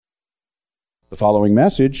The following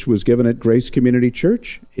message was given at Grace Community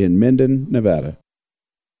Church in Minden, Nevada.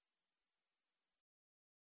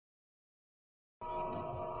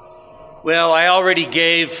 Well, I already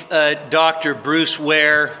gave Dr. Bruce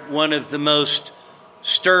Ware one of the most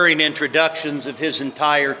stirring introductions of his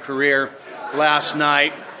entire career last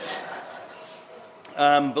night.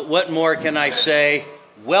 But what more can I say?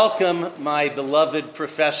 Welcome, my beloved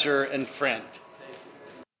professor and friend.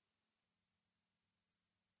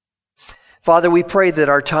 Father, we pray that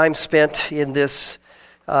our time spent in this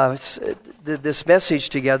message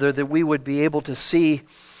together, that we would be able to see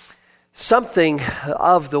something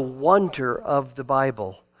of the wonder of the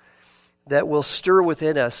Bible that will stir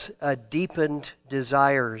within us deepened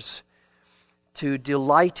desires to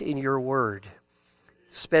delight in your word,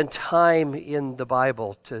 spend time in the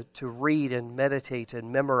Bible to read and meditate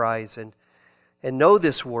and memorize and know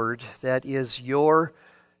this word that is your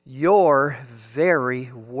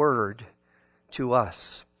very word to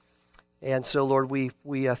us. And so, Lord, we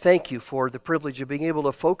thank you for the privilege of being able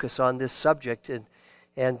to focus on this subject,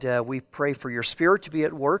 and we pray for your Spirit to be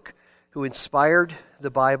at work, who inspired the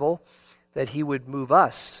Bible, that he would move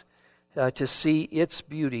us to see its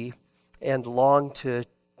beauty and long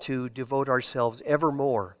to devote ourselves ever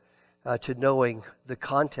more to knowing the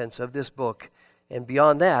contents of this book, and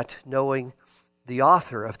beyond that, knowing the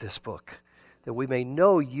author of this book, that we may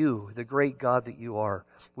know you, the great God that you are.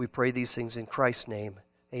 We pray these things in Christ's name.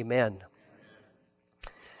 Amen.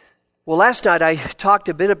 Well, last night I talked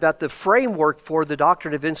a bit about the framework for the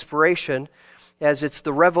doctrine of inspiration, as it's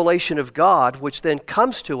the revelation of God, which then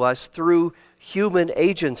comes to us through human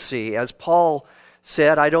agency. As Paul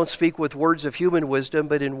said, I don't speak with words of human wisdom,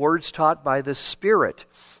 but in words taught by the Spirit,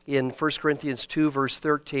 in 1 Corinthians 2, verse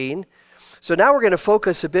 13. So now we're going to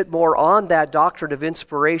focus a bit more on that doctrine of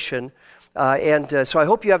inspiration. So I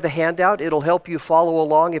hope you have the handout. It'll help you follow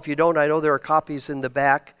along. If you don't, I know there are copies in the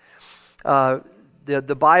back.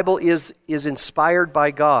 The Bible is inspired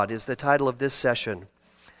by God is the title of this session.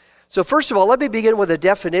 So first of all, let me begin with a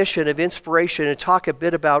definition of inspiration and talk a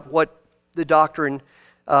bit about what the doctrine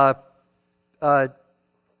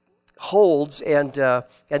holds, and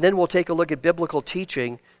then we'll take a look at biblical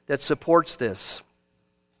teaching that supports this.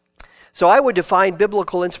 So I would define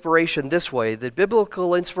biblical inspiration this way, that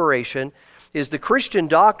biblical inspiration is the Christian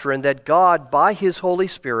doctrine that God, by His Holy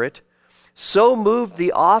Spirit, so moved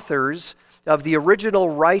the authors of the original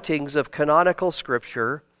writings of canonical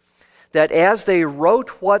Scripture that as they wrote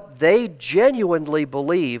what they genuinely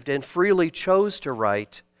believed and freely chose to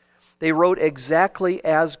write, they wrote exactly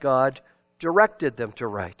as God directed them to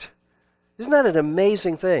write. Isn't that an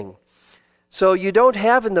amazing thing? So you don't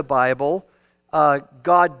have in the Bible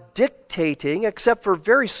God dictating, except for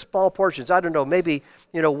very small portions. I don't know, maybe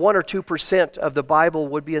 1 or 2% of the Bible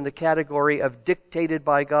would be in the category of dictated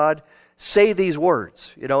by God. Say these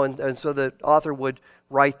words, and so the author would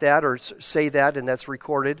write that or say that, and that's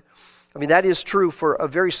recorded. I mean, that is true for a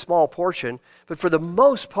very small portion, but for the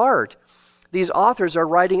most part, these authors are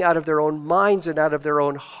writing out of their own minds and out of their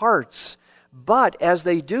own hearts. But as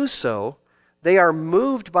they do so, they are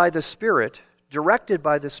moved by the Spirit, directed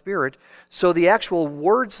by the Spirit, so the actual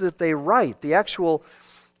words that they write, the actual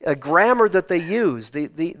grammar that they use,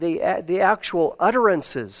 the actual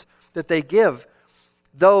utterances that they give,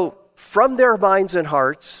 though from their minds and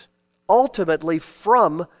hearts, ultimately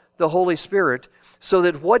from the Holy Spirit, so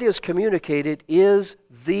that what is communicated is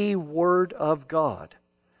the Word of God,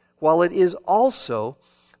 while it is also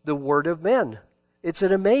the Word of men. It's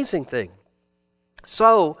an amazing thing.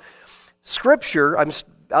 So, Scripture, I'm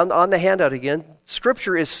on the handout again,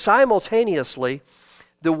 Scripture is simultaneously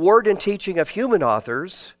the word and teaching of human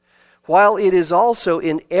authors, while it is also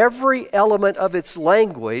in every element of its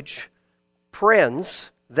language,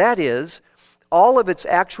 prens, that is, all of its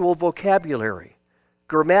actual vocabulary,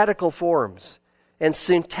 grammatical forms, and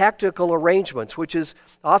syntactical arrangements, which is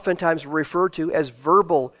oftentimes referred to as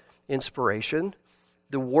verbal inspiration,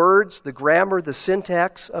 the words, the grammar, the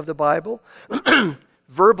syntax of the Bible,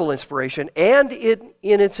 verbal inspiration, and in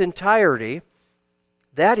its entirety,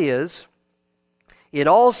 that is, in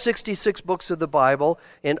all 66 books of the Bible,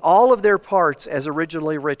 in all of their parts as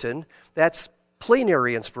originally written, that's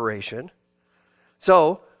plenary inspiration.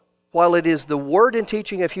 So, while it is the word and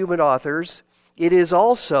teaching of human authors, it is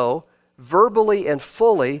also verbally and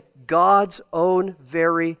fully God's own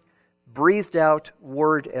very breathed out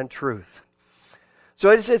word and truth. So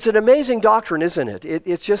it's an amazing doctrine, isn't it?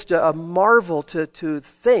 It's just a marvel to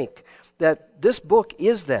think that this book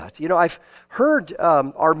is that. I've heard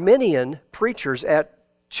Arminian preachers at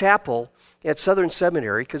chapel at Southern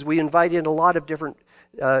Seminary, because we invite in a lot of different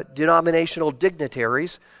denominational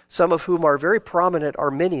dignitaries, some of whom are very prominent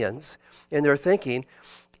Arminians in their thinking,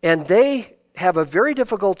 and they have a very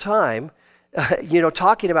difficult time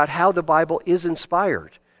talking about how the Bible is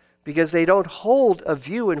inspired, because they don't hold a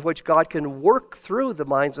view in which God can work through the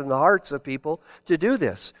minds and the hearts of people to do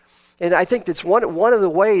this. And I think that's one of the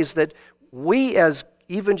ways that we as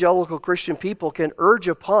evangelical Christian people can urge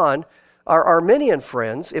upon our Arminian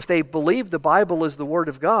friends, if they believe the Bible is the Word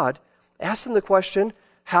of God, ask them the question,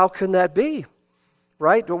 how can that be?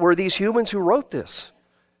 Right? Were these humans who wrote this?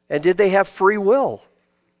 And did they have free will?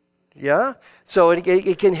 Yeah? So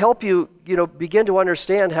it can help you, begin to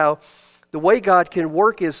understand how the way God can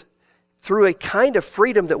work is through a kind of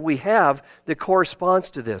freedom that we have that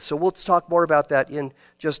corresponds to this. So we'll talk more about that in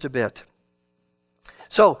just a bit.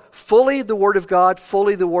 So, fully the Word of God,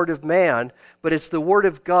 fully the Word of man, but it's the Word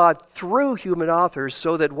of God through human authors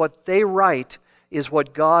so that what they write is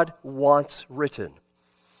what God wants written.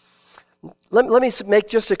 Let me make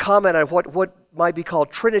just a comment on what might be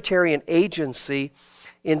called Trinitarian agency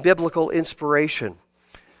in biblical inspiration.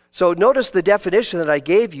 So notice the definition that I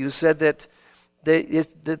gave you said that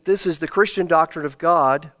this is the Christian doctrine of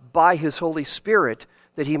God by His Holy Spirit,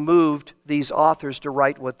 that He moved these authors to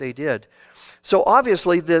write what they did. So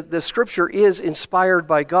obviously the Scripture is inspired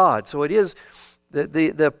by God. So it is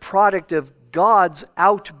the product of God's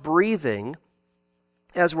outbreathing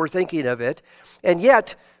as we're thinking of it. And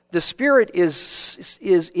yet the Spirit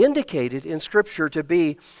is indicated in Scripture to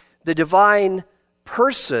be the divine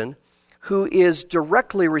person who is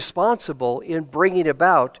directly responsible in bringing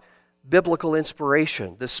about biblical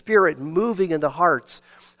inspiration, the Spirit moving in the hearts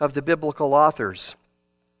of the biblical authors.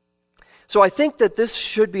 So I think that this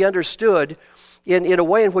should be understood in a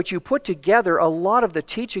way in which you put together a lot of the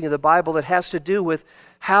teaching of the Bible that has to do with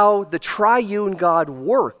how the triune God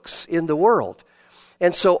works in the world.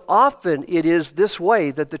 And so often it is this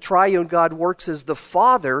way that the triune God works as the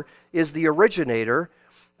Father is the originator,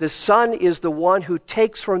 the Son is the one who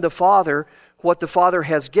takes from the Father what the Father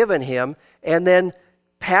has given him, and then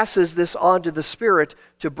passes this on to the Spirit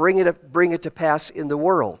to bring it to pass in the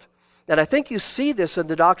world. And I think you see this in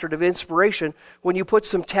the doctrine of inspiration when you put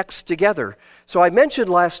some texts together. So I mentioned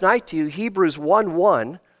last night to you Hebrews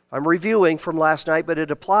 1:1. I'm reviewing from last night, but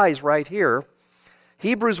it applies right here.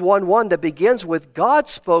 Hebrews 1:1 that begins with, God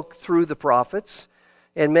spoke through the prophets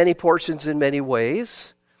in many portions in many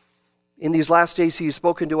ways. In these last days He has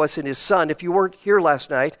spoken to us in His Son. If you weren't here last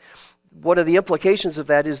night, one of the implications of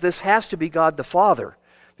that is this has to be God the Father,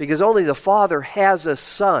 because only the Father has a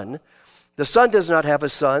Son. The Son does not have a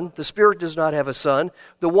Son. The Spirit does not have a Son.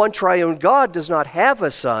 The one triune God does not have a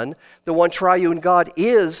Son. The one triune God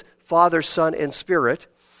is Father, Son, and Spirit.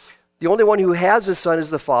 The only one who has a Son is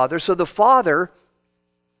the Father. So the Father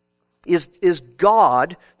is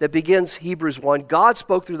God that begins Hebrews 1. God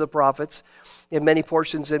spoke through the prophets in many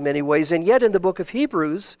portions, in many ways. And yet in the book of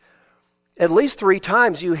Hebrews, at least 3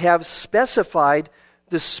 times you have specified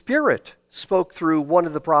the Spirit spoke through one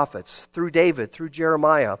of the prophets, through David, through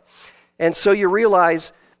Jeremiah. And so you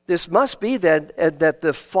realize this must be that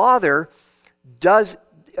the Father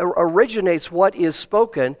originates what is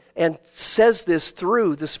spoken and says this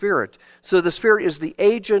through the Spirit. So the Spirit is the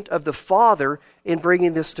agent of the Father in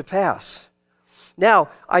bringing this to pass. Now,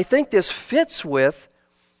 I think this fits with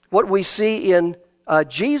what we see in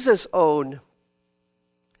Jesus' own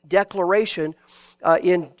declaration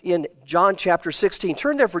in John chapter 16.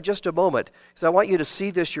 Turn there for just a moment, because I want you to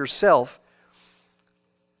see this yourself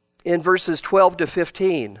in verses 12 to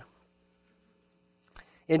 15.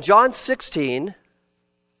 In John 16,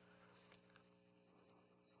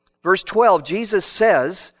 verse 12, Jesus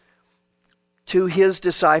says to His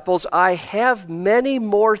disciples, I have many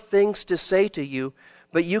more things to say to you,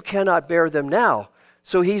 but you cannot bear them now.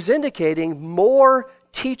 So He's indicating more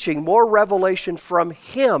teaching, more revelation from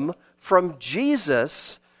Him, from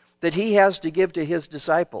Jesus, that He has to give to His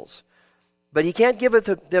disciples. But He can't give it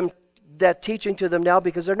to them, that teaching to them now,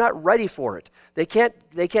 because they're not ready for it. They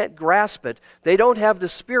can't grasp it. They don't have the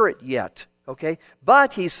Spirit yet. Okay?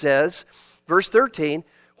 But He says, verse 13,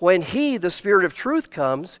 when He, the Spirit of truth,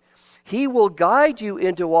 comes, He will guide you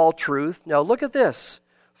into all truth. Now look at this.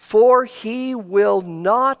 For He will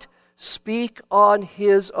not speak on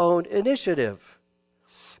His own initiative,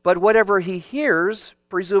 but whatever He hears,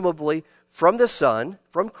 presumably from the Son,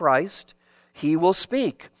 from Christ, He will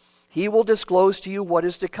speak. He will disclose to you what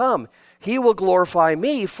is to come. He will glorify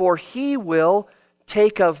Me, for He will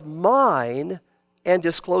take of mine and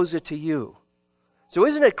disclose it to you. So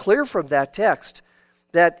isn't it clear from that text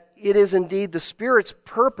that it is indeed the Spirit's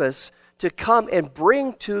purpose to come and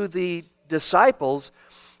bring to the disciples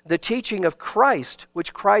the teaching of Christ,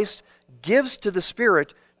 which Christ gives to the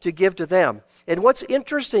Spirit to give to them. And what's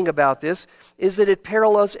interesting about this is that it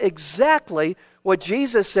parallels exactly what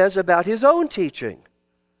Jesus says about his own teaching.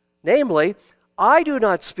 Namely, I do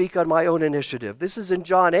not speak on my own initiative. This is in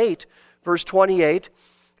John 8, verse 28.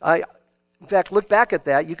 In fact, look back at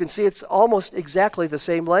that. You can see it's almost exactly the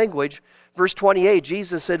same language. Verse 28,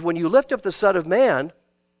 Jesus said, when you lift up the Son of Man,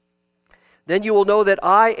 then you will know that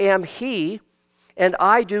I am He, and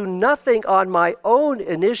I do nothing on my own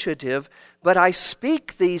initiative, but I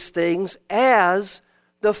speak these things as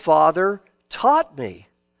the Father taught me.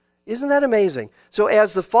 Isn't that amazing? So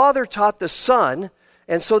as the Father taught the Son,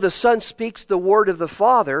 and so the Son speaks the word of the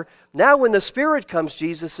Father, now when the Spirit comes,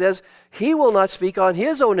 Jesus says, He will not speak on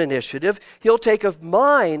His own initiative. He'll take of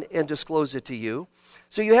mine and disclose it to you.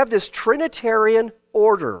 So you have this Trinitarian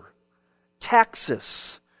order,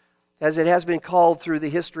 taxis, as it has been called through the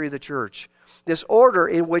history of the church. This order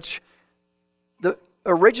in which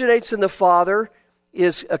originates in the Father,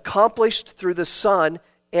 is accomplished through the Son,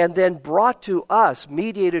 and then brought to us,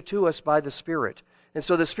 mediated to us by the Spirit. And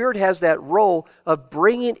so the Spirit has that role of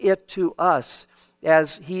bringing it to us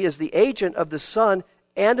as He is the agent of the Son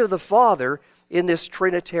and of the Father in this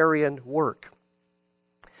Trinitarian work.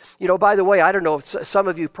 You know, by the way, I don't know, some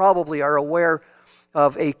of you probably are aware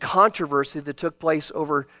of a controversy that took place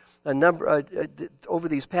over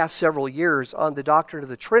these past several years on the doctrine of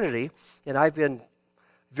the Trinity, and I've been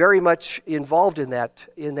very much involved in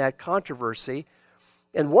that controversy.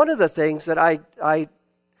 And one of the things that I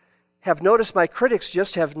have noticed my critics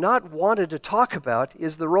just have not wanted to talk about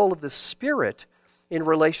is the role of the Spirit in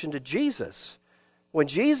relation to Jesus. When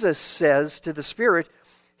Jesus says to the Spirit,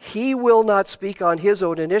 He will not speak on His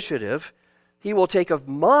own initiative, He will take of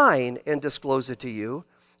mine and disclose it to you,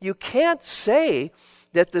 you can't say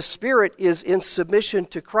that the Spirit is in submission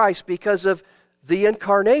to Christ because of the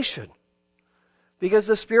incarnation. Because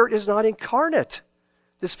the Spirit is not incarnate.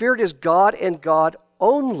 The Spirit is God and God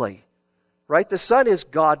only. Right? The Son is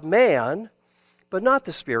God-man, but not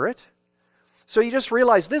the Spirit. So you just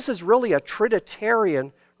realize this is really a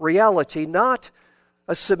Trinitarian reality, not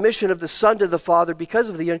a submission of the Son to the Father because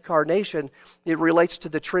of the incarnation. It relates to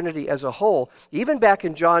the Trinity as a whole. Even back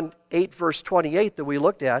in John 8, verse 28 that we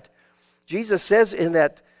looked at, Jesus says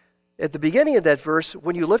at the beginning of that verse,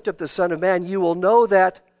 when you lift up the Son of Man, you will know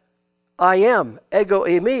that I am, ego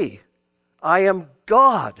eimi, I am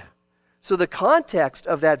God. So the context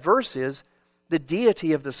of that verse is the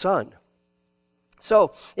deity of the Son.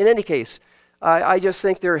 So, in any case, I just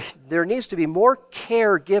think there needs to be more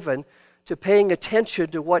care given to paying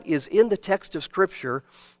attention to what is in the text of Scripture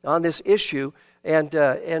on this issue, and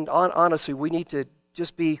honestly, we need to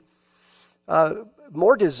just be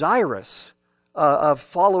more desirous of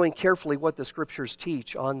following carefully what the Scriptures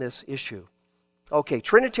teach on this issue. Okay,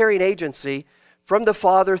 Trinitarian agency from the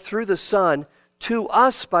Father through the Son to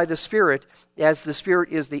us by the Spirit, as the Spirit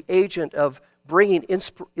is the agent of bringing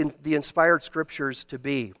the inspired Scriptures to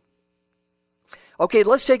be. Okay,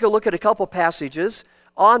 let's take a look at a couple passages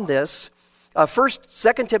on this. First,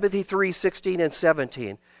 2 Timothy 3, 16 and 17.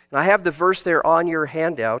 And I have the verse there on your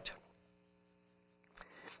handout.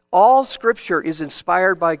 All Scripture is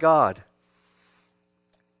inspired by God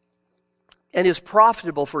and is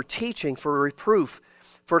profitable for teaching, for reproof,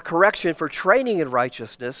 for correction, for training in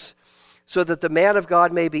righteousness, so that the man of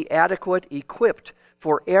God may be adequate, equipped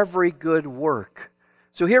for every good work.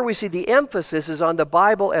 So here we see the emphasis is on the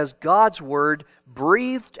Bible as God's Word,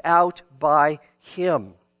 breathed out by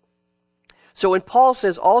Him. So when Paul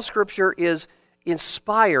says all Scripture is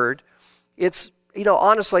inspired, it's,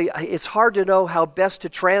 honestly, it's hard to know how best to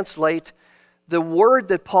translate the word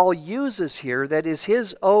that Paul uses here, that is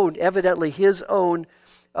his own, evidently his own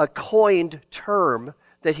coined term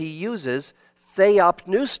that he uses,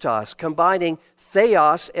 theopneustos, combining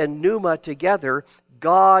theos and pneuma together,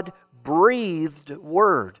 God-breathed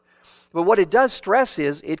word. But what it does stress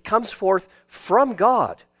is it comes forth from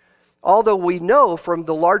God. Although we know from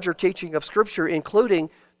the larger teaching of Scripture, including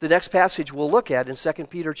the next passage we'll look at in 2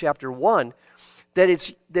 Peter chapter 1, that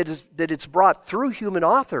it's brought through human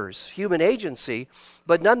authors, human agency,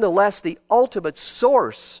 but nonetheless the ultimate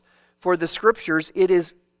source for the Scriptures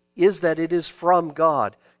is that it is from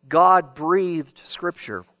God. God-breathed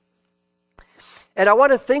Scripture. And I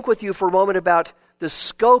want to think with you for a moment about the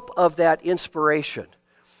scope of that inspiration.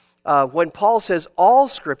 When Paul says all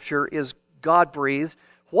Scripture is God-breathed,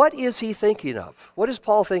 what is he thinking of? What is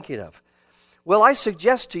Paul thinking of? Well, I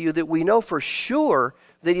suggest to you that we know for sure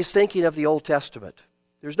that he's thinking of the Old Testament.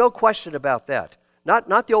 There's no question about that.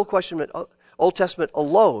 Not the Old Testament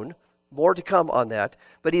alone, more to come on that,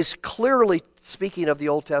 but he's clearly speaking of the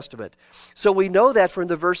Old Testament. So we know that from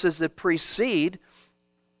the verses that precede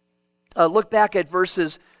Look back at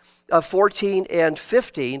verses 14 and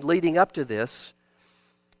 15 leading up to this.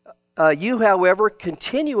 You, however,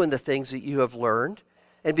 continue in the things that you have learned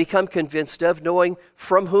and become convinced of, knowing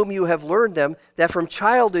from whom you have learned them, that from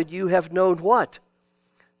childhood you have known what?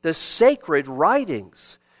 The sacred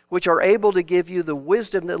writings, which are able to give you the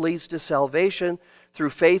wisdom that leads to salvation through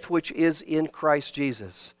faith which is in Christ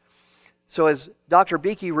Jesus. So as Dr.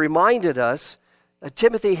 Beakey reminded us,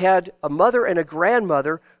 Timothy had a mother and a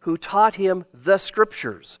grandmother who taught him the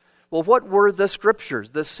Scriptures. Well, what were the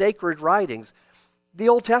Scriptures, the sacred writings? The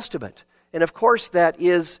Old Testament. And of course, that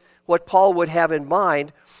is what Paul would have in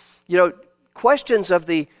mind. You know, questions of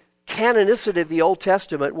the canonicity of the Old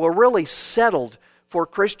Testament were really settled for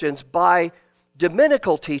Christians by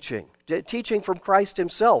dominical teaching, teaching from Christ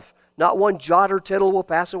himself. Not one jot or tittle will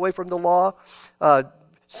pass away from the law.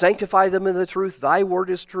 Sanctify them in the truth. Thy word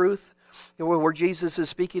is truth. Where Jesus is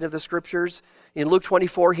speaking of the Scriptures. In Luke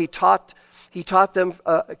 24, he taught them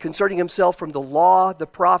concerning himself from the law, the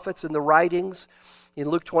prophets, and the writings. In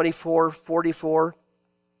Luke 24:44.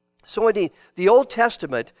 So indeed, the Old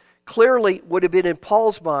Testament clearly would have been in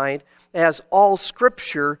Paul's mind as all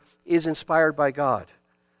Scripture is inspired by God.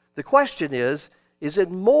 The question is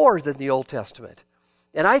it more than the Old Testament?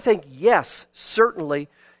 And I think, yes, certainly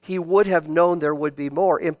he would have known there would be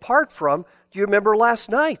more. In part from, do you remember last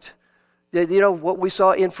night? You know, what we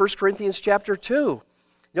saw in 1 Corinthians chapter 2. You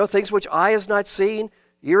know, things which eye has not seen,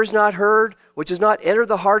 ear has not heard, which has not entered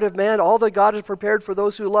the heart of man, all that God has prepared for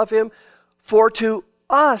those who love him. For to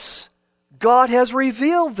us, God has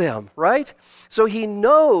revealed them, right? So he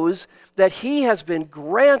knows that he has been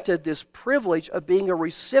granted this privilege of being a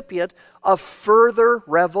recipient of further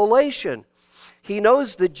revelation. He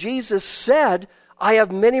knows that Jesus said, I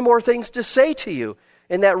have many more things to say to you.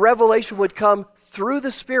 And that revelation would come through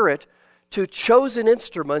the Spirit to chosen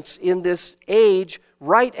instruments in this age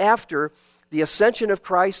right after the ascension of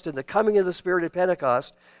Christ and the coming of the Spirit at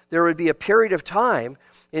Pentecost. There would be a period of time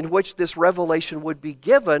in which this revelation would be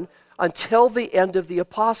given until the end of the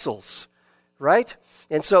apostles, right?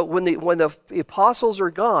 And so when the apostles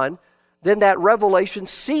are gone, then that revelation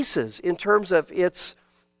ceases in terms of it's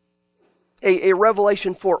a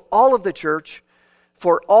revelation for all of the church,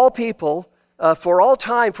 for all people, for all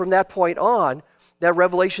time from that point on. That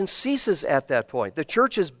revelation ceases at that point. The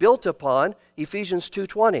church is built upon Ephesians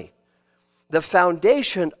 2:20, the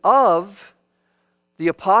foundation of the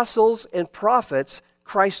apostles and prophets,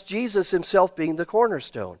 Christ Jesus himself being the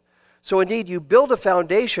cornerstone. So indeed, you build a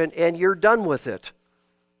foundation and you're done with it,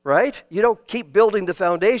 right? You don't keep building the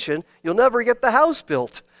foundation. You'll never get the house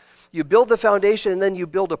built. You build the foundation and then you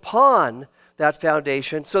build upon that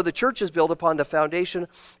foundation. So the church is built upon the foundation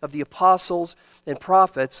of the apostles and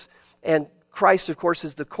prophets, and Christ, of course,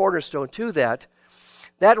 is the cornerstone to that.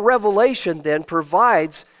 That revelation then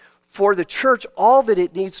provides for the church all that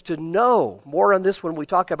it needs to know. More on this when we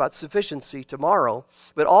talk about sufficiency tomorrow.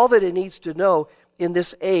 But all that it needs to know in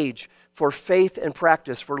this age for faith and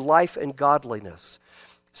practice, for life and godliness.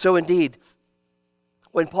 So indeed,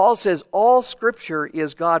 when Paul says all Scripture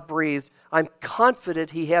is God-breathed, I'm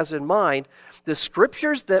confident he has in mind the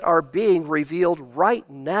Scriptures that are being revealed right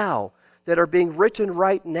now, that are being written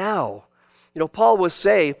right now. You know, Paul will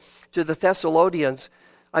say to the Thessalonians,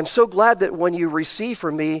 I'm so glad that when you receive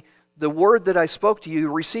from me the word that I spoke to you,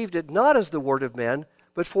 you received it not as the word of men,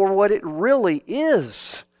 but for what it really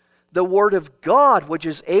is, the word of God, which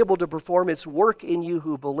is able to perform its work in you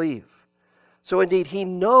who believe. So indeed, he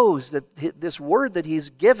knows that this word that he's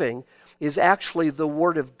giving is actually the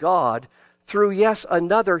word of God through, yes,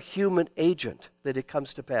 another human agent that it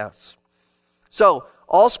comes to pass. So,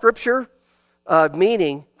 all Scripture,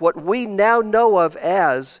 meaning what we now know of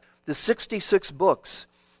as the 66 books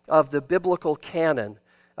of the biblical canon,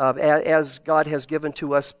 as God has given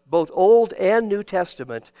to us both Old and New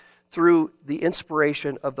Testament through the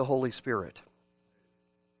inspiration of the Holy Spirit.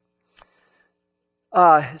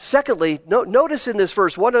 Secondly, notice in this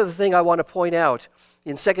verse, one other thing I want to point out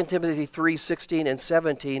in 2 Timothy 3:16 and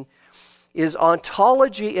 17 is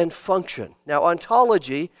ontology and function. Now,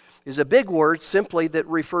 ontology is a big word simply that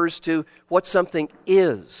refers to what something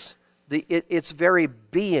is, its very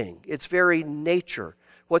being, its very nature,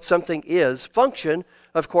 what something is. Function,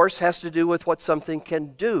 of course, has to do with what something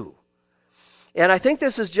can do. And I think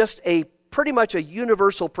this is just pretty much a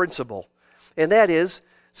universal principle, and that is,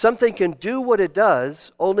 something can do what it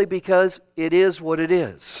does only because it is what it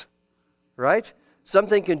is, right?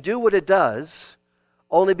 Something can do what it does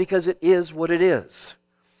only because it is what it is.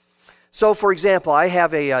 So, for example, I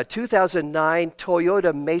have a 2009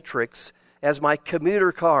 Toyota Matrix as my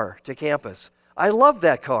commuter car to campus. I love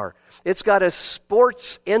that car. It's got a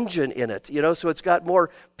sports engine in it, so it's got more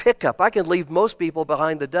pickup. I can leave most people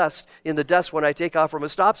behind in the dust when I take off from a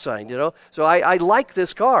stop sign, So I like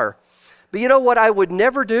this car. But you know what I would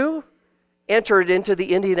never do? Enter it into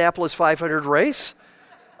the Indianapolis 500 race.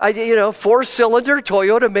 4-cylinder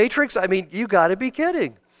Toyota Matrix. I mean, you got to be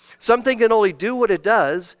kidding. Something can only do what it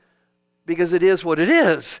does because it is what it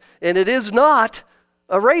is. And it is not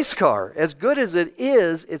a race car. As good as it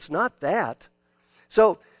is, it's not that.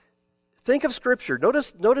 So think of Scripture.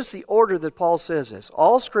 Notice the order that Paul says this.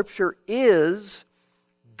 All Scripture is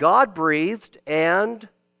God-breathed and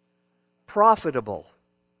profitable.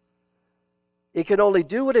 It can only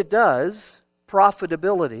do what it does,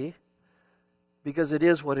 profitability, because it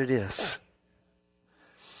is what it is.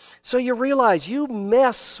 So you realize you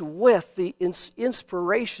mess with the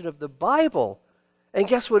inspiration of the Bible, and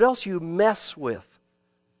guess what else you mess with?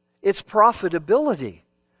 Its profitability.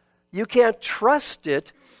 You can't trust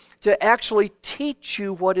it to actually teach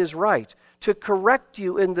you what is right, to correct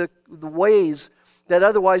you in the ways that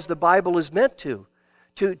otherwise the Bible is meant to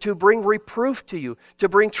bring reproof to you, to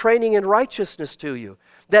bring training in righteousness to you,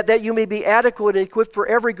 that you may be adequate and equipped for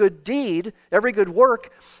every good deed, every good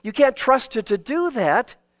work. You can't trust it to do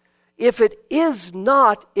that if it is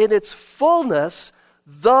not in its fullness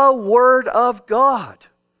the Word of God.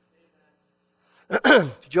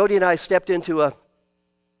 Jody and I stepped into a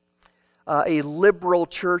liberal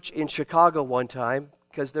church in Chicago one time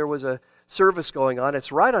because there was a service going on.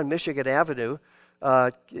 It's right on Michigan Avenue,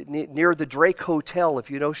 near the Drake Hotel, if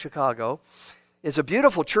you know Chicago. It's a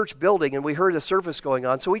beautiful church building, and we heard a service going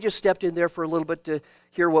on. So we just stepped in there for a little bit to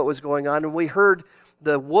hear what was going on. And we heard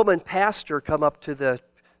the woman pastor come up to the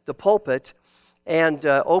pulpit and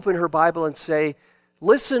open her Bible and say,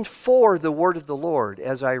 "Listen for the word of the Lord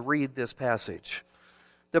as I read this passage."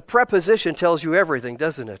 The preposition tells you everything,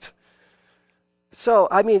 doesn't it? So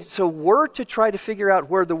we're to try to figure out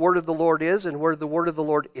where the word of the Lord is and where the word of the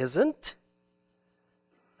Lord isn't?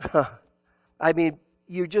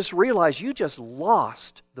 You just realize you just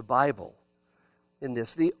lost the Bible in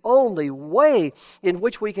this. The only way in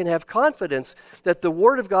which we can have confidence that the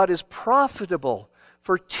Word of God is profitable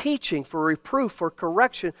for teaching, for reproof, for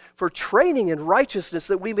correction, for training in righteousness,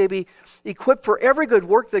 that we may be equipped for every good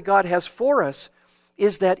work that God has for us,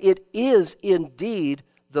 is that it is indeed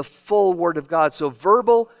the full Word of God. So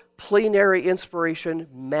verbal, plenary inspiration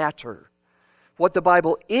matter. What the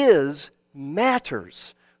Bible is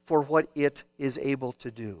matters for what it is able to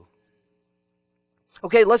do.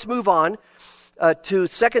 Okay, let's move on to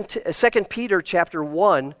 2 Peter chapter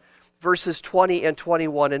 1, verses 20 and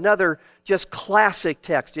 21. Another just classic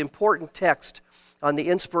text, important text on the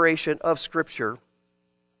inspiration of Scripture.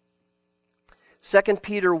 2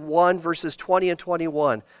 Peter 1, verses 20 and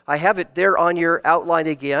 21. I have it there on your outline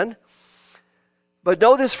again. But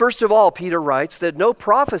know this first of all, Peter writes, that no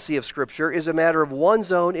prophecy of Scripture is a matter of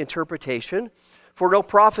one's own interpretation, for no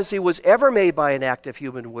prophecy was ever made by an act of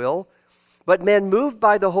human will, but men moved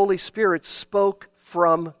by the Holy Spirit spoke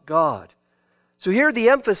from God. So here the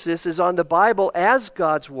emphasis is on the Bible as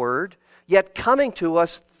God's Word, yet coming to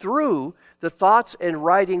us through the thoughts and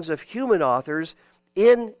writings of human authors,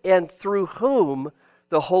 in and through whom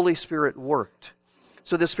the Holy Spirit worked.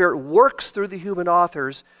 So the Spirit works through the human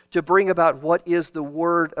authors to bring about what is the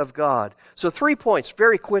Word of God. So 3 points,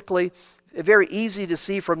 very quickly, very easy to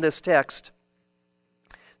see from this text.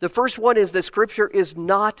 The first one is that Scripture is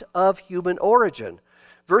not of human origin.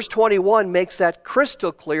 Verse 21 makes that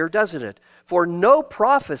crystal clear, doesn't it? For no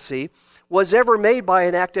prophecy was ever made by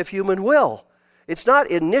an act of human will. It's not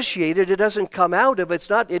initiated, it doesn't come out of,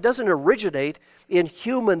 it doesn't originate in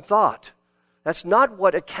human thought. That's not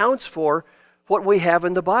what accounts for what we have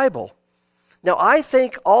in the Bible. Now, I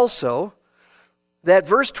think also that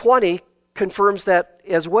verse 20 confirms that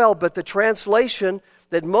as well, but the translation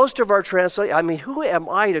that most of our who am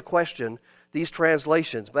I to question these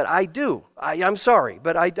translations? But I do. I'm sorry,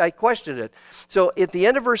 but I question it. So at the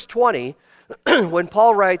end of verse 20, when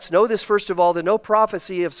Paul writes, know this first of all, that no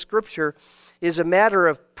prophecy of Scripture is a matter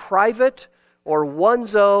of private or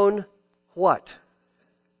one's own, what?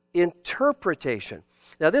 Interpretation.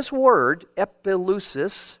 Now this word,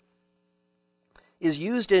 epilusis, is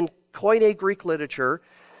used in Koine Greek literature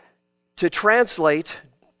to translate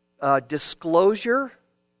disclosure,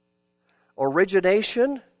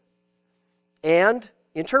 origination, and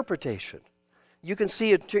interpretation. You can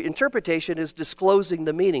see interpretation is disclosing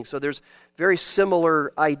the meaning, so there's very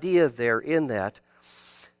similar idea there in that.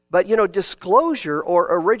 But, disclosure or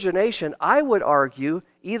origination, I would argue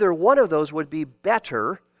either one of those would be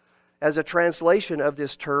better as a translation of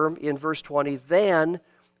this term in verse 20 than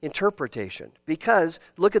interpretation. Because,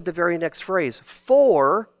 look at the very next phrase,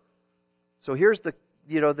 for, so here's the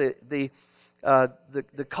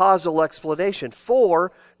causal explanation,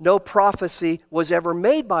 for no prophecy was ever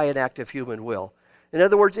made by an act of human will. In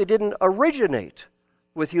other words, it didn't originate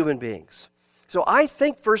with human beings. So I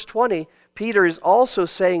think verse 20, Peter is also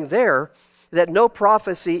saying there that no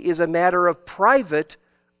prophecy is a matter of private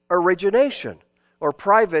origination or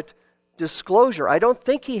private disclosure. I don't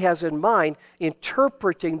think he has in mind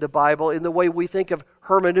interpreting the Bible in the way we think of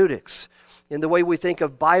hermeneutics, in the way we think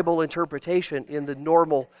of Bible interpretation in the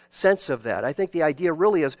normal sense of that. I think the idea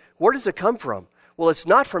really is, where does it come from? Well, it's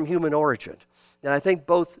not from human origin. And I think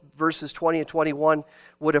both verses 20 and 21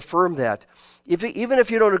 would affirm that. Even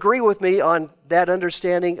if you don't agree with me on that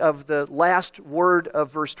understanding of the last word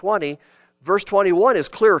of verse 20, verse 21 is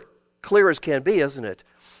clear as can be, isn't it?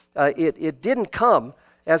 It didn't come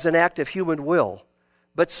as an act of human will.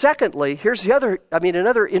 But secondly, here's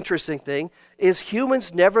another interesting thing is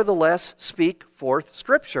humans nevertheless speak forth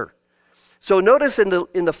Scripture. So notice in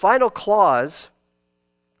the final clause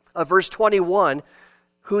of verse 21,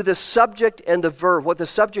 who the subject and the verb, what the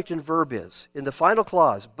subject and verb is in the final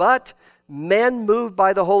clause. But men moved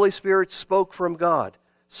by the Holy Spirit spoke from God.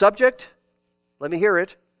 Subject, let me hear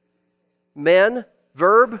it. Men,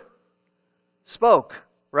 verb, spoke,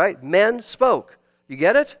 right? Men spoke. You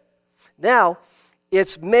get it? Now,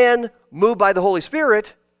 it's men moved by the Holy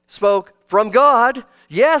Spirit spoke from God.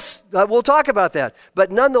 Yes, we'll talk about that.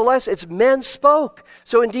 But nonetheless, it's men spoke.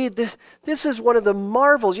 So indeed, this is one of the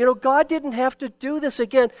marvels. God didn't have to do this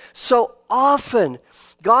again so often.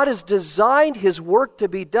 God has designed His work to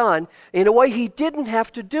be done in a way He didn't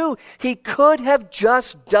have to do. He could have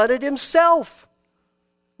just done it Himself,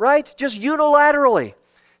 right? Just unilaterally.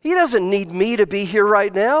 He doesn't need me to be here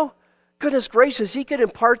right now. Goodness gracious, He could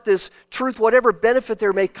impart this truth, whatever benefit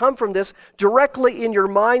there may come from this, directly in your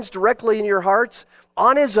minds, directly in your hearts,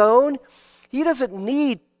 on His own. He doesn't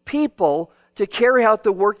need people to carry out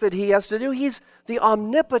the work that He has to do. He's the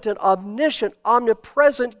omnipotent, omniscient,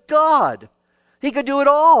 omnipresent God. He could do it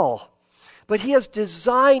all. But He has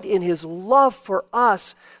designed in His love for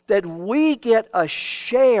us that we get a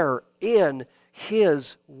share in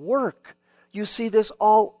His work. You see this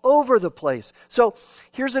all over the place. So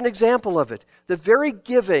here's an example of it. The very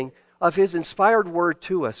giving of His inspired word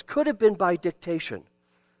to us could have been by dictation.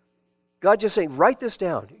 God just saying, write this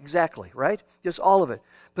down. Exactly, right? Just all of it.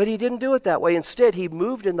 But He didn't do it that way. Instead, He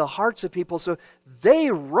moved in the hearts of people so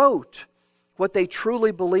they wrote what they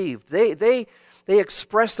truly believed. They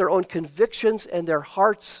expressed their own convictions and their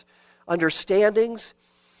hearts' understandings.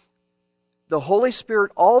 The Holy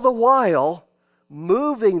Spirit all the while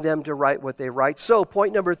moving them to write what they write. So,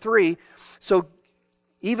 point number 3, so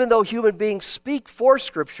even though human beings speak for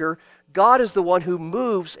Scripture, God is the one who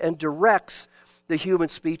moves and directs the human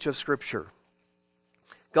speech of Scripture.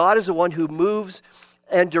 God is the one who moves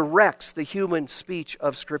and directs the human speech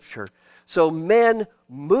of Scripture. So men,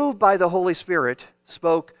 moved by the Holy Spirit,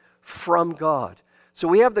 spoke from God. So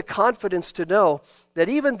we have the confidence to know that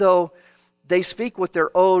even though they speak with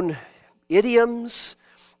their own idioms,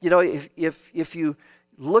 if you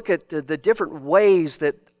look at the different ways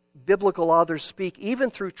that biblical authors speak, even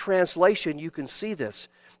through translation, you can see this.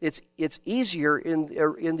 It's easier in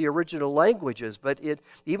the original languages, but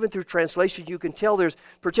even through translation, you can tell there's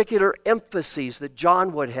particular emphases that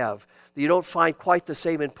John would have that you don't find quite the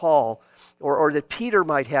same in Paul, or that Peter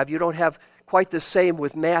might have. You don't have quite the same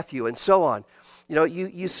with Matthew, and so on.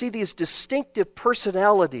 You see these distinctive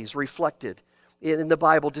personalities reflected in the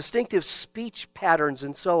Bible, distinctive speech patterns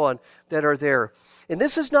and so on that are there. And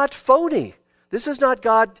this is not phony. This is not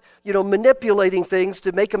God, manipulating things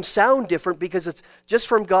to make them sound different because it's just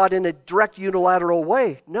from God in a direct unilateral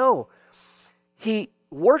way. No. He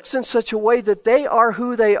works in such a way that they are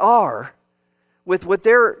who they are with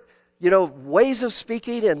their, ways of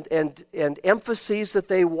speaking and emphases that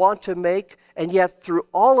they want to make. And yet through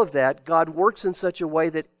all of that, God works in such a way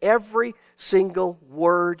that every single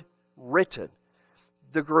word written,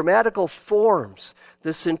 the grammatical forms,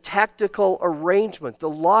 the syntactical arrangement, the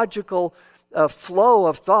logical flow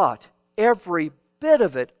of thought, every bit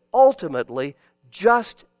of it ultimately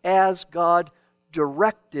just as God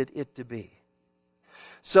directed it to be.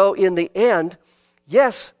 So in the end,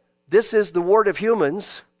 yes, this is the word of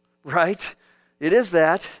humans, right? It is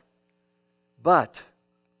that. But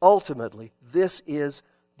ultimately, this is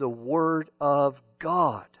the word of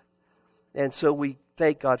God. And so we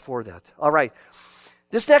thank God for that. All right.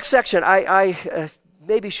 This next section, I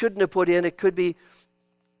maybe shouldn't have put in. It could be,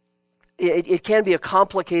 it can be a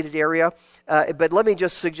complicated area, but let me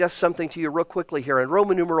just suggest something to you real quickly here. In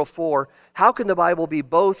Roman numeral 4, how can the Bible be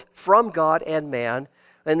both from God and man?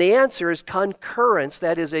 And the answer is concurrence,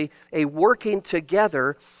 that is a working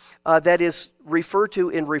together that is referred to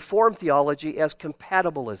in Reformed theology as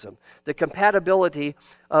compatibilism. The compatibility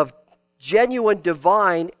of genuine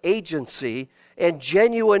divine agency and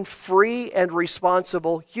genuine free and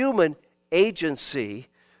responsible human agency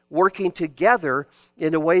working together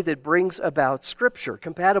in a way that brings about Scripture.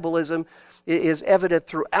 Compatibilism is evident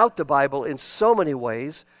throughout the Bible in so many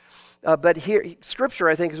ways, but here, Scripture,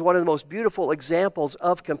 I think, is one of the most beautiful examples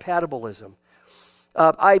of compatibilism.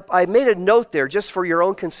 I made a note there just for your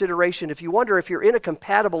own consideration. If you wonder if you're in a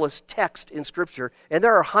compatibilist text in Scripture, and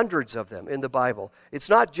there are hundreds of them in the Bible. It's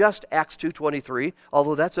not just Acts 2:23,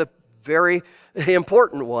 although that's a very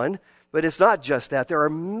important one, but it's not just that. There are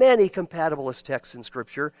many compatibilist texts in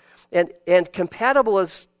Scripture, and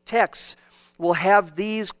compatibilist texts will have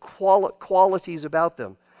these qualities about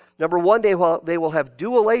them. Number one, they will have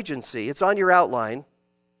dual agency. It's on your outline.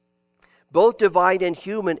 Both divine and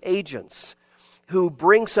human agents who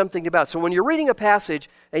bring something about. So when you're reading a passage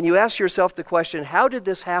and you ask yourself the question, how did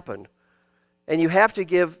this happen? And you have to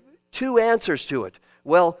give two answers to it.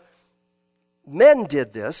 Well, men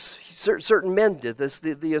did this. Certain men did this.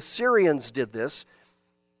 The Assyrians did this.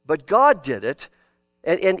 But God did it.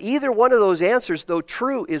 And either one of those answers, though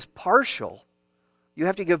true, is partial. You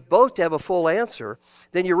have to give both to have a full answer.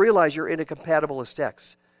 Then you realize you're in a compatibilist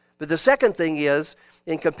text. But the second thing is,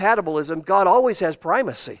 in compatibilism, God always has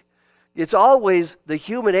primacy. It's always the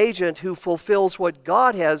human agent who fulfills what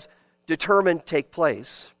God has determined take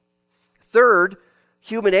place. Third,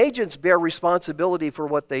 human agents bear responsibility for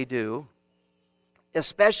what they do.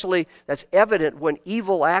 Especially, that's evident when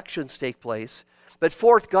evil actions take place. But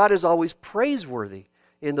fourth, God is always praiseworthy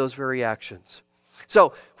in those very actions.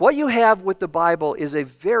 So, what you have with the Bible is a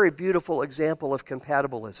very beautiful example of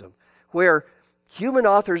compatibilism, where human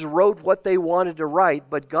authors wrote what they wanted to write,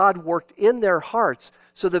 but God worked in their hearts,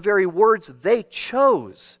 so the very words they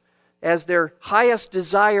chose as their highest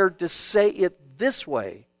desire to say it this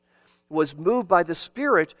way was moved by the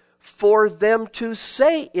Spirit for them to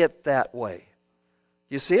say it that way.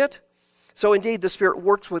 You see it? So indeed, the Spirit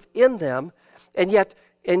works within them, and yet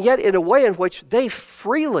in a way in which they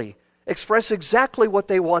freely express exactly what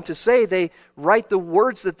they want to say. They write the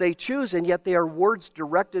words that they choose, and yet they are words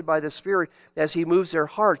directed by the Spirit as He moves their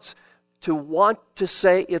hearts to want to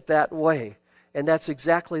say it that way. And that's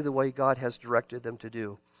exactly the way God has directed them to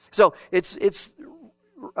do. So it's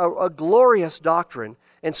a glorious doctrine,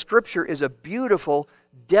 and Scripture is a beautiful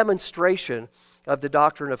demonstration of the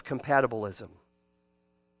doctrine of compatibilism.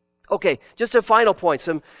 Okay, just a final point,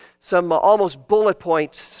 some almost bullet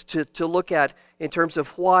points to look at in terms of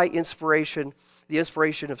why the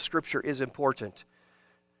inspiration of Scripture is important.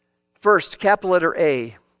 First, capital letter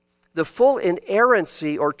A, the full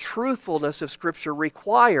inerrancy or truthfulness of Scripture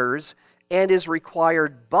requires and is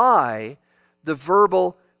required by the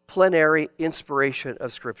verbal plenary inspiration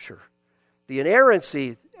of Scripture. The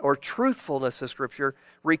inerrancy or truthfulness of Scripture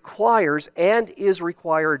requires and is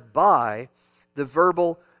required by the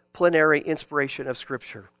verbal plenary inspiration of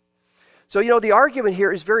Scripture. So, the argument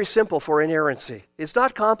here is very simple for inerrancy. It's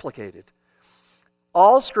not complicated.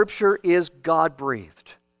 All Scripture is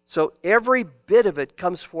God-breathed. So every bit of it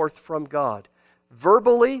comes forth from God.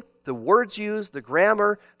 Verbally, the words used, the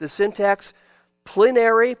grammar, the syntax,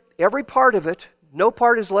 plenary, every part of it, no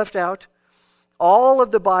part is left out. All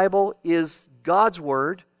of the Bible is God's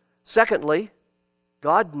Word. Secondly,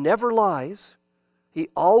 God never lies. He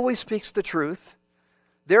always speaks the truth.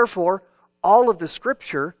 Therefore, all of the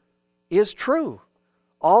Scripture is true.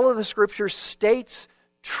 All of the Scripture states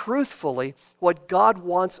truthfully what God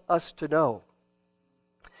wants us to know.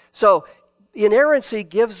 So, inerrancy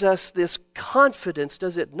gives us this confidence,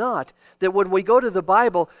 does it not, that when we go to the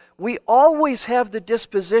Bible, we always have the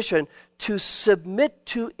disposition to submit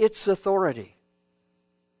to its authority.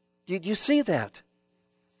 Do you see that?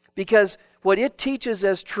 Because what it teaches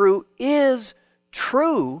as true is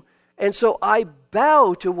true, and so I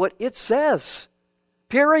bow to what it says.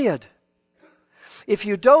 Period. If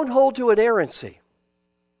you don't hold to inerrancy,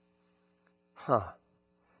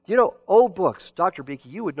 old books, Dr. Beakey,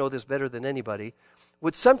 you would know this better than anybody,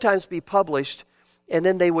 would sometimes be published and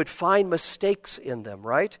then they would find mistakes in them,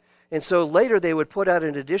 right? And so later they would put out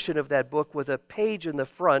an edition of that book with a page in the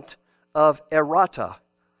front of errata,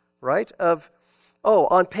 right?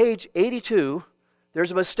 On page 82,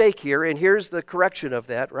 there's a mistake here, and here's the correction of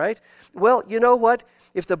that, right? Well, you know what?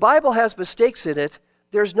 If the Bible has mistakes in it,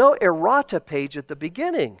 there's no errata page at the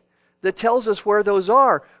beginning that tells us where those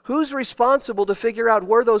are. Who's responsible to figure out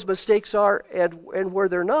where those mistakes are and where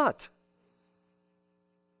they're not?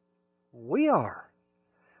 We are.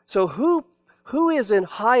 So who is in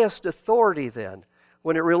highest authority then?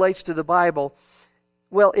 when it relates to the Bible,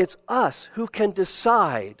 well, it's us who can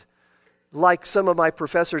decide, like some of my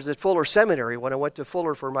professors at Fuller Seminary, when I went to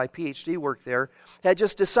Fuller for my PhD work there, had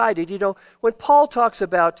just decided, when Paul talks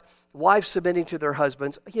about wives submitting to their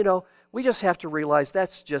husbands, we just have to realize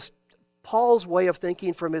that's just Paul's way of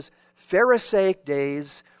thinking from his Pharisaic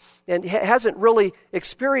days, and hasn't really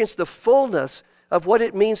experienced the fullness of what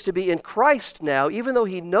it means to be in Christ now. Even though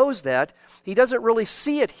he knows that, he doesn't really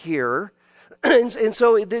see it here. and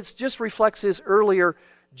so it just reflects his earlier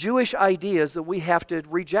Jewish ideas that we have to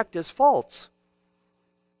reject as false.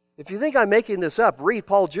 If you think I'm making this up, read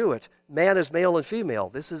Paul Jewett, Man is Male and Female.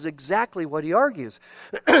 This is exactly what he argues.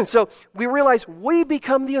 So we realize we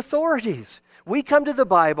become the authorities. We come to the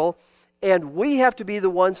Bible, and we have to be the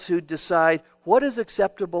ones who decide what is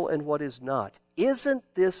acceptable and what is not. Isn't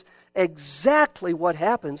this exactly what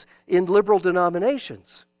happens in liberal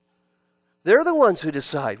denominations? They're the ones who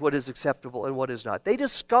decide what is acceptable and what is not. They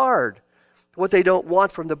discard what they don't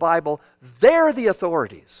want from the Bible. They're the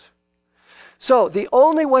authorities. So the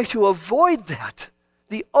only way to avoid that,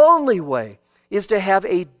 the only way, is to have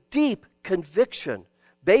a deep conviction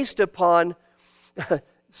based upon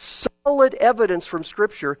solid evidence from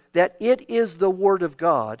Scripture that it is the Word of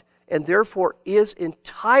God and therefore is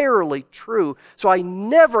entirely true. So I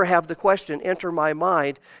never have the question enter my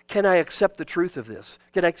mind, can I accept the truth of this?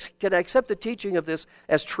 Can I accept the teaching of this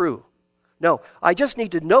as true? No, I just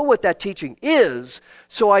need to know what that teaching is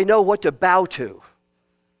so I know what to bow to,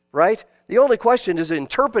 right? The only question is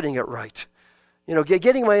interpreting it right,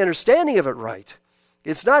 getting my understanding of it right.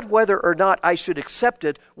 It's not whether or not I should accept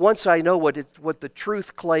it once I know what the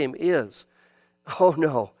truth claim is. Oh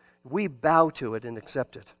no, we bow to it and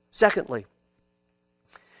accept it. Secondly,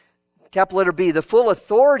 capital letter B, the full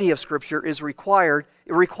authority of Scripture is required.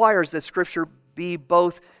 It requires that Scripture be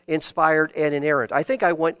both inspired and inerrant. I think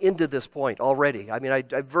I went into this point already. I mean,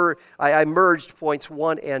 I merged points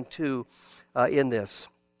 1 and 2 in this.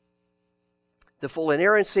 The full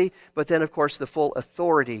inerrancy, but then, of course, the full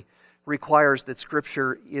authority requires that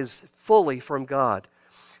Scripture is fully from God.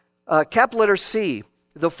 Capital letter C,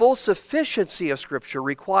 the full sufficiency of Scripture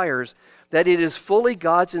requires that it is fully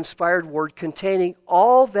God's inspired word containing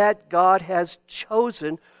all that God has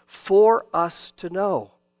chosen for us to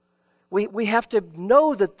know. We have to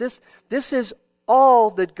know that this is all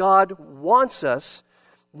that God wants us,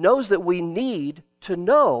 knows that we need to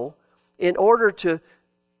know in order to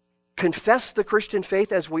confess the Christian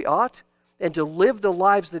faith as we ought and to live the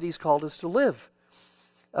lives that He's called us to live.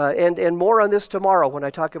 And more on this tomorrow when I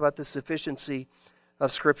talk about the sufficiency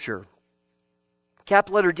of Scripture.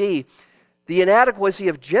 Capital letter D, the inadequacy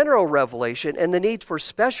of general revelation and the need for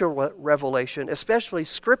special revelation, especially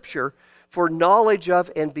Scripture, for knowledge of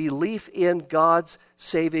and belief in God's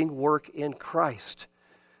saving work in Christ.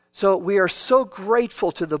 So we are so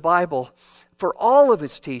grateful to the Bible for all of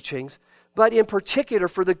its teachings, but in particular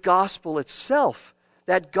for the gospel itself.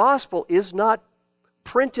 That gospel is not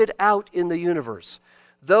printed out in the universe.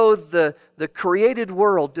 Though the created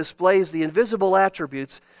world displays the invisible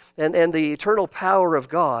attributes and the eternal power of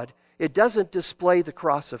God, it doesn't display the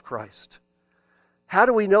cross of Christ. How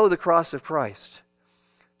do we know the cross of Christ?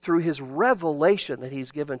 Through His revelation that He's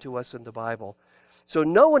given to us in the Bible. So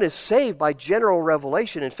no one is saved by general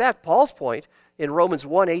revelation. In fact, Paul's point in Romans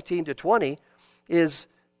 1:18-20 is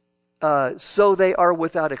so they are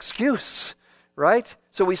without excuse, right?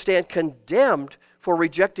 So we stand condemned for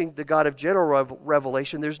rejecting the God of general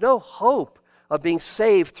revelation. There's no hope of being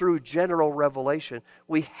saved through general revelation.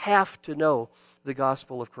 We have to know the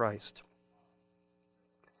gospel of Christ.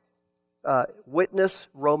 Witness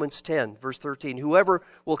Romans 10, verse 13. Whoever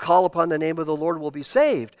will call upon the name of the Lord will be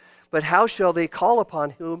saved. But how shall they call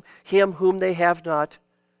upon him whom they have not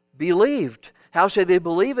believed? How shall they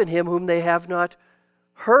believe in Him whom they have not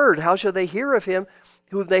heard? How shall they hear of Him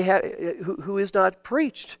who is not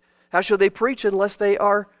preached? How shall they preach unless they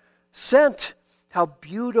are sent? How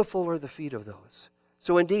beautiful are the feet of those.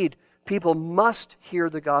 So indeed, people must hear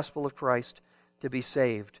the gospel of Christ to be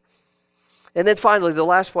saved. And then finally, the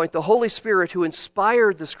last point, the Holy Spirit who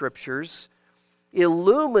inspired the Scriptures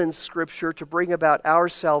illumines Scripture to bring about our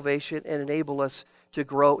salvation and enable us to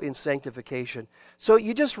grow in sanctification. So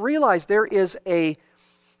you just realize there is a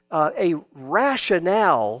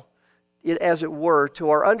rationale, as it were, to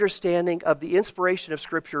our understanding of the inspiration of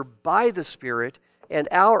Scripture by the Spirit and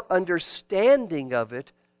our understanding of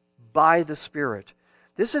it by the Spirit.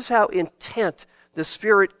 This is how intent the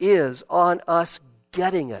Spirit is on us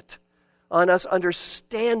getting it, on us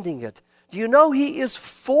understanding it. Do you know He is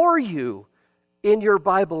for you in your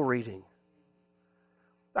Bible reading?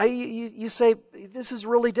 You say, this is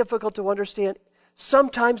really difficult to understand.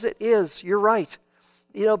 Sometimes it is, you're right.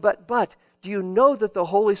 But do you know that the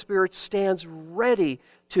Holy Spirit stands ready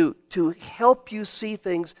to help you see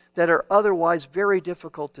things that are otherwise very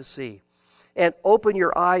difficult to see and open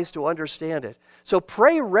your eyes to understand it? So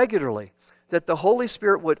pray regularly that the Holy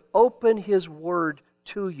Spirit would open His Word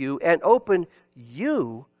to you and open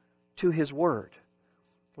you to His Word.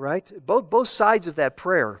 Right? Both sides of that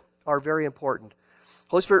prayer are very important.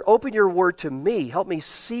 Holy Spirit, open your Word to me. Help me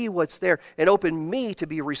see what's there, and open me to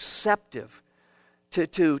be receptive,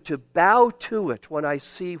 to bow to it when I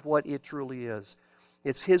see what it truly is.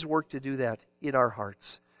 It's His work to do that in our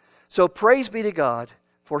hearts. So praise be to God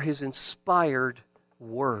for His inspired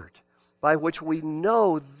Word, by which we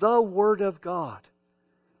know the Word of God.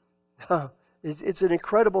 It's an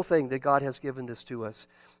incredible thing that God has given this to us,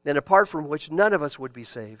 and apart from which none of us would be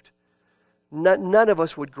saved. None of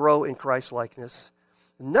us would grow in Christ-likeness.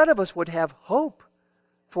 None of us would have hope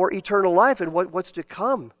for eternal life and what's to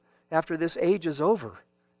come after this age is over.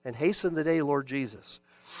 And hasten the day, Lord Jesus.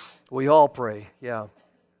 We all pray, yeah.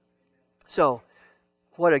 So,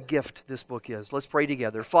 what a gift this book is. Let's pray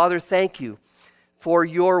together. Father, thank you for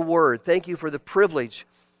your word. Thank you for the privilege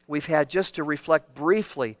we've had just to reflect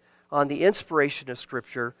briefly on the inspiration of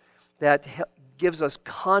Scripture that gives us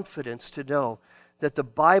confidence to know that the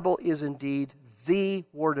Bible is indeed the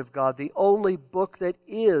Word of God, the only book that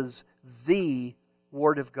is the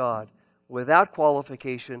Word of God, without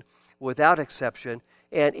qualification, without exception,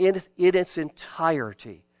 and in its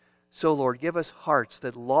entirety. So, Lord, give us hearts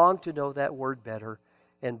that long to know that Word better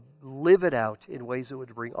and live it out in ways that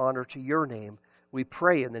would bring honor to your name. We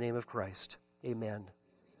pray in the name of Christ. Amen.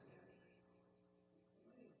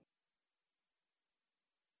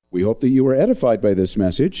 We hope that you were edified by this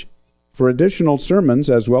message. For additional sermons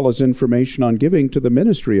as well as information on giving to the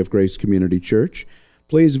ministry of Grace Community Church,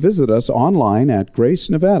 please visit us online at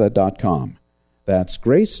gracenevada.com. That's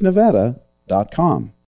gracenevada.com.